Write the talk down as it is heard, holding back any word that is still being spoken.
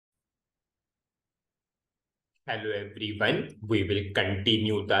Hello everyone, we will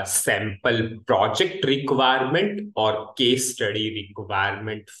continue the sample project requirement or case study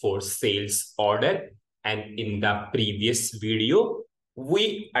requirement for sales order. And in the previous video,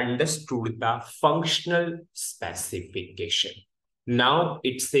 we understood the functional specification. Now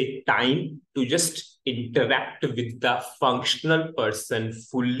it's a time to just interact with the functional person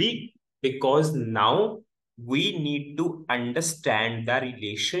fully, because now we need to understand the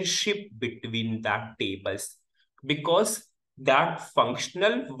relationship between the tables, because that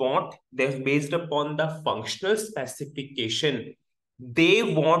functional want, they're based upon the functional specification, they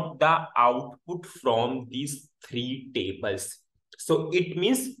want the output from these three tables. So it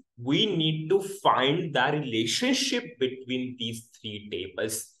means we need to find the relationship between these three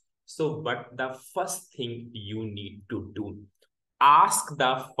tables. So what the first thing you need to do, ask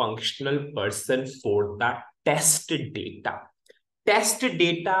the functional person for the test data. Test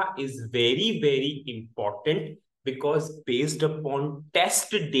data is very important, because based upon test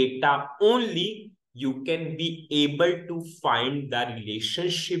data only you can be able to find the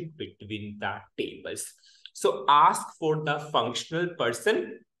relationship between the tables. So ask for the functional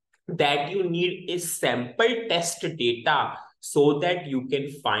person that you need a sample test data so that you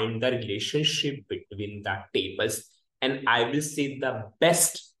can find the relationship between the tables. And I will say the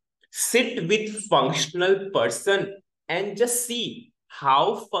best, sit with functional person and just see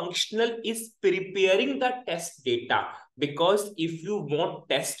how functional is preparing the test data. Because if you want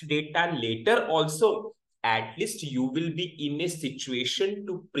test data later also, at least you will be in a situation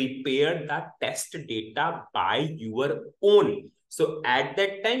to prepare the test data by your own. So at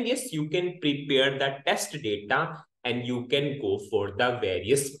that time, yes, you can prepare the test data and you can go for the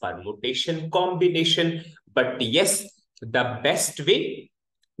various permutation combination. But yes, the best way,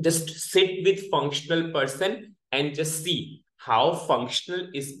 just sit with functional person and just see how functional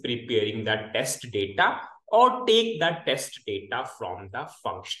is preparing the test data, or take the test data from the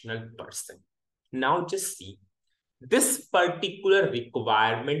functional person. Now just see, this particular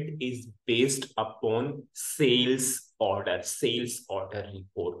requirement is based upon sales order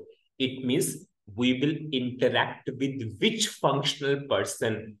report. It means we will interact with which functional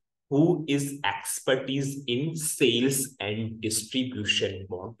person who is expertise in sales and distribution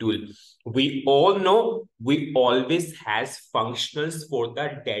module. We all know we always has functionals for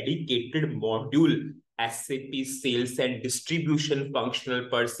the dedicated module, SAP sales and distribution functional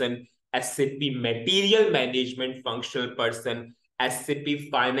person, SAP material management functional person, SAP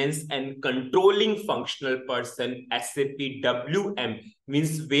finance and controlling functional person, SAP WM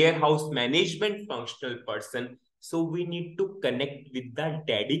means warehouse management functional person. So we need to connect with the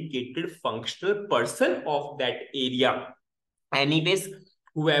dedicated functional person of that area. Anyways,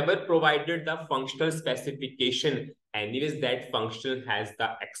 whoever provided the functional specification, anyways, that functional has the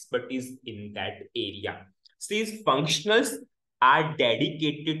expertise in that area. These functionals are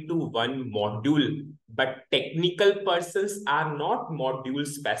dedicated to one module, but technical persons are not module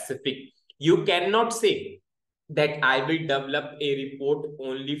specific. You cannot say that I will develop a report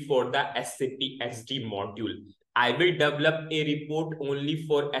only for the SAP SD module. I will develop a report only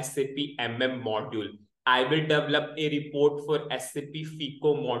for SAP MM module. I will develop a report for SAP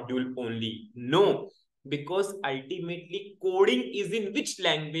FICO module only. No, because ultimately coding is in which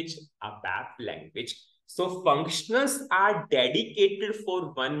language? ABAP language. So functionals are dedicated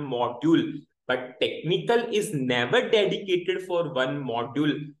for one module, but technical is never dedicated for one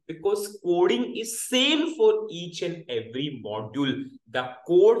module, because coding is same for each and every module. The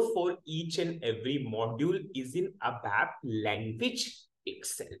code for each and every module is in ABAP language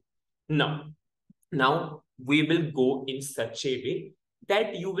itself. Now we will go in such a way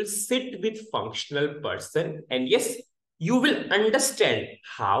that you will sit with functional person, and yes, you will understand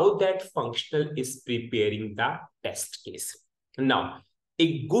how that functional is preparing the test case. Now,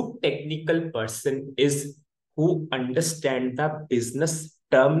 a good technical person is who understand the business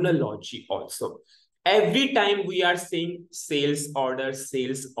terminology also. Every time we are saying sales order,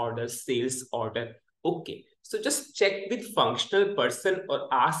 sales order, sales order. Okay, so just check with functional person or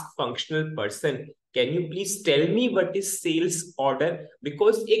ask functional person, can you please tell me what is sales order?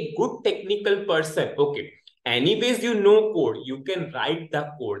 Because a good technical person, okay, anyways, you know code, you can write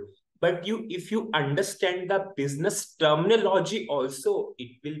the code. But if you understand the business terminology also,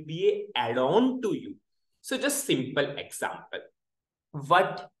 it will be a add-on to you. So just simple example.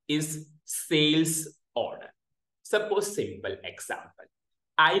 What is sales order? Suppose simple example.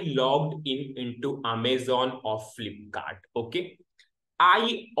 I logged in into Amazon or Flipkart. Okay.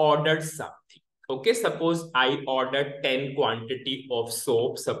 I ordered something. Okay, suppose I ordered 10 quantity of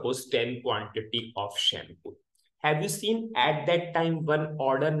soap, suppose 10 quantity of shampoo. Have you seen at that time one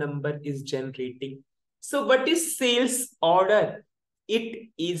order number is generating? So what is sales order? It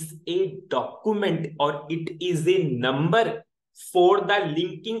is a document or it is a number for the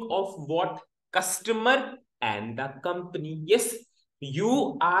linking of what? Customer and the company. Yes,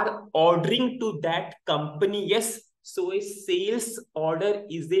 you are ordering to that company. Yes, so a sales order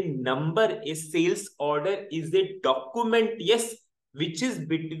is a number. A sales order is a document. Yes, which is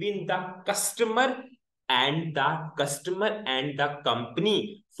between the customer and the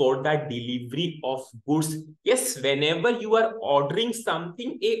company for the delivery of goods. Yes, whenever you are ordering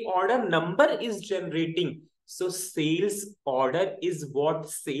something, a order number is generating. So sales order is what?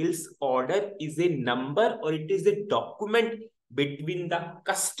 Sales order is a number or it is a document between the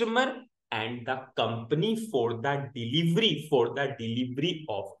customer and the company for the delivery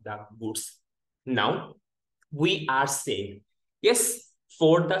of the goods. Now we are saying, yes,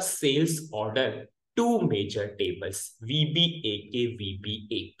 for the sales order, two major tables, VBAK,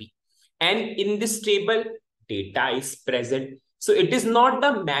 VBAP. And in this table, data is present. So it is not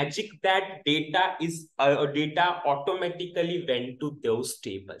the magic that data automatically went to those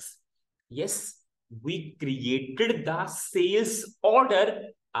tables. Yes, we created the sales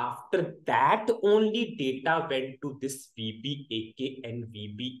order. After that, only data went to this VBAK and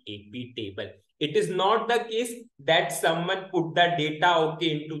VBAP table. It is not the case that someone put the data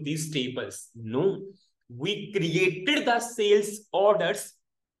into these tables. No, we created the sales orders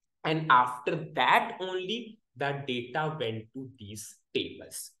and after that only the data went to these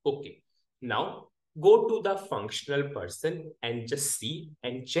tables. Okay, now go to the functional person and just see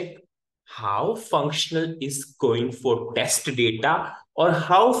and check how functional is going for test data or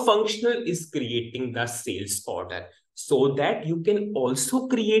how functional is creating the sales order, so that you can also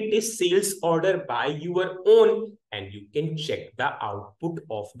create a sales order by your own and you can check the output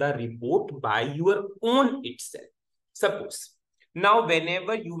of the report by your own itself. Suppose now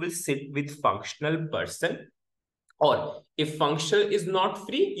whenever you will sit with functional person, or if functional is not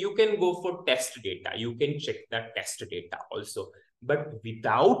free, you can go for test data. You can check the test data also. But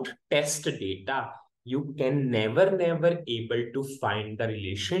without test data, you can never able to find the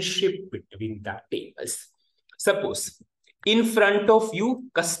relationship between the tables. Suppose in front of you,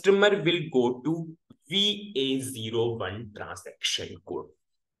 customer will go to VA01 transaction code.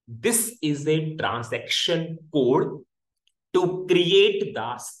 This is a transaction code to create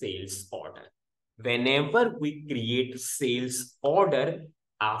the sales order. Whenever we create sales order,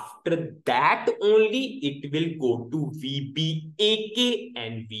 after that only it will go to VBAK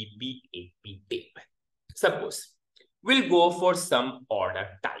and VBAP table. Suppose we'll go for some order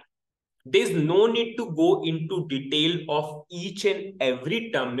type. There's no need to go into detail of each and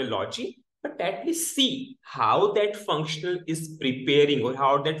every terminology, but at least see how that functional is preparing or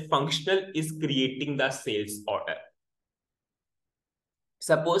how that functional is creating the sales order.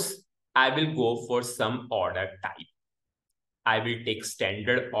 Suppose I will go for some order type. I will take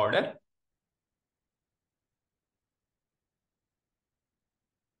standard order.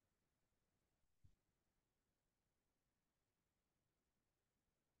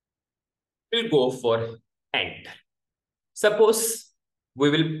 We'll go for enter. Suppose we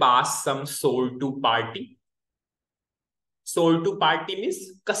will pass some sold to party. Sold to party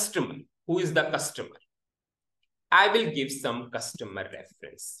means customer. Who is the customer? I will give some customer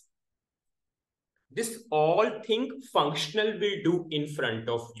reference. This all thing functional will do in front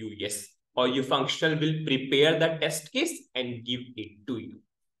of you, yes. Or your functional will prepare the test case and give it to you.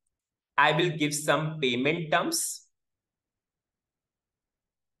 I will give some payment terms.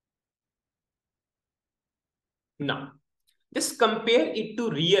 Now, just compare it to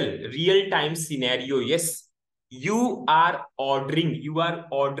real-time scenario. Yes, you are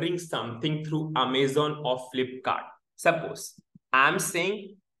ordering something through Amazon or Flipkart. Suppose I'm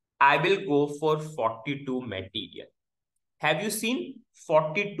saying I will go for 42 material. Have you seen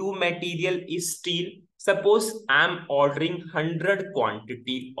 42 material is steel? Suppose I'm ordering 100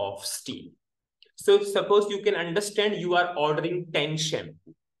 quantity of steel. So suppose you can understand you are ordering 10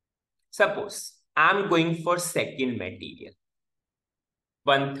 shampoo. Suppose I'm going for second material,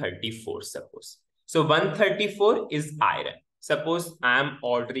 134 suppose. So 134 is iron. Suppose I'm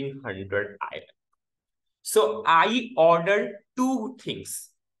ordering 100 iron. So I ordered two things.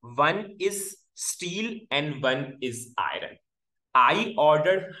 One is steel and one is iron. I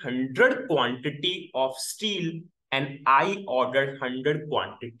ordered 100 quantity of steel and I ordered 100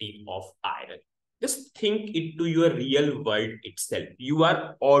 quantity of iron. Just think it to your real world itself. You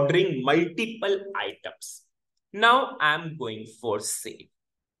are ordering multiple items. Now I'm going for save.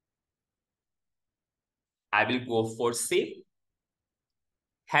 I will go for save.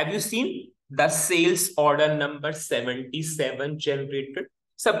 Have you seen the sales order number 77 generated?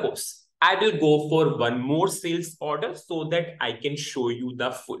 Suppose I will go for one more sales order so that I can show you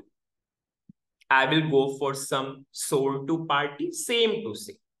the full. I will go for some sold to party, same to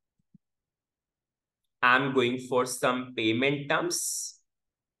same. I'm going for some payment terms.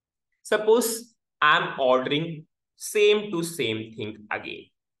 Suppose I'm ordering same to same thing again,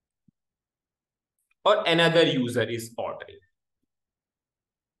 or another user is ordering.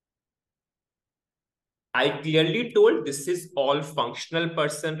 I clearly told this is all functional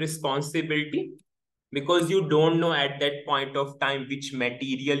person responsibility because you don't know at that point of time which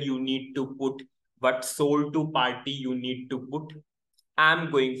material you need to put, what sold to party you need to put.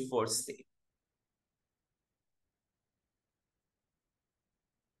 I'm going for sale.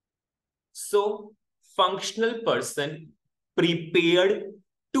 So functional person prepared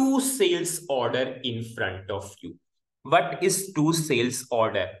two sales order in front of you. What is two sales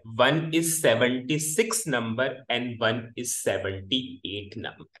order? One is 76 number and one is 78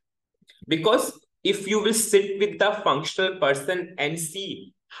 number. Because if you will sit with the functional person and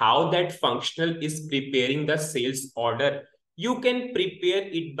see how that functional is preparing the sales order, you can prepare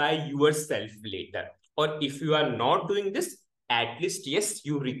it by yourself later. Or if you are not doing this, at least, yes,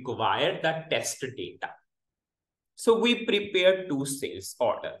 you require the test data. So we prepare two sales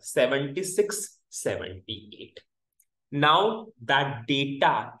order, 76, 78. Now that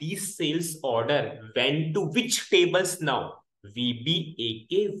data, these sales order went to which tables now? VBAK,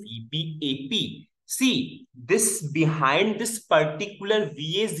 VBAP. See, this behind this particular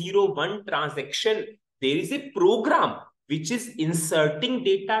VA01 transaction, there is a program which is inserting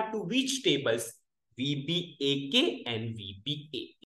data to which tables? VBAK and VBAP.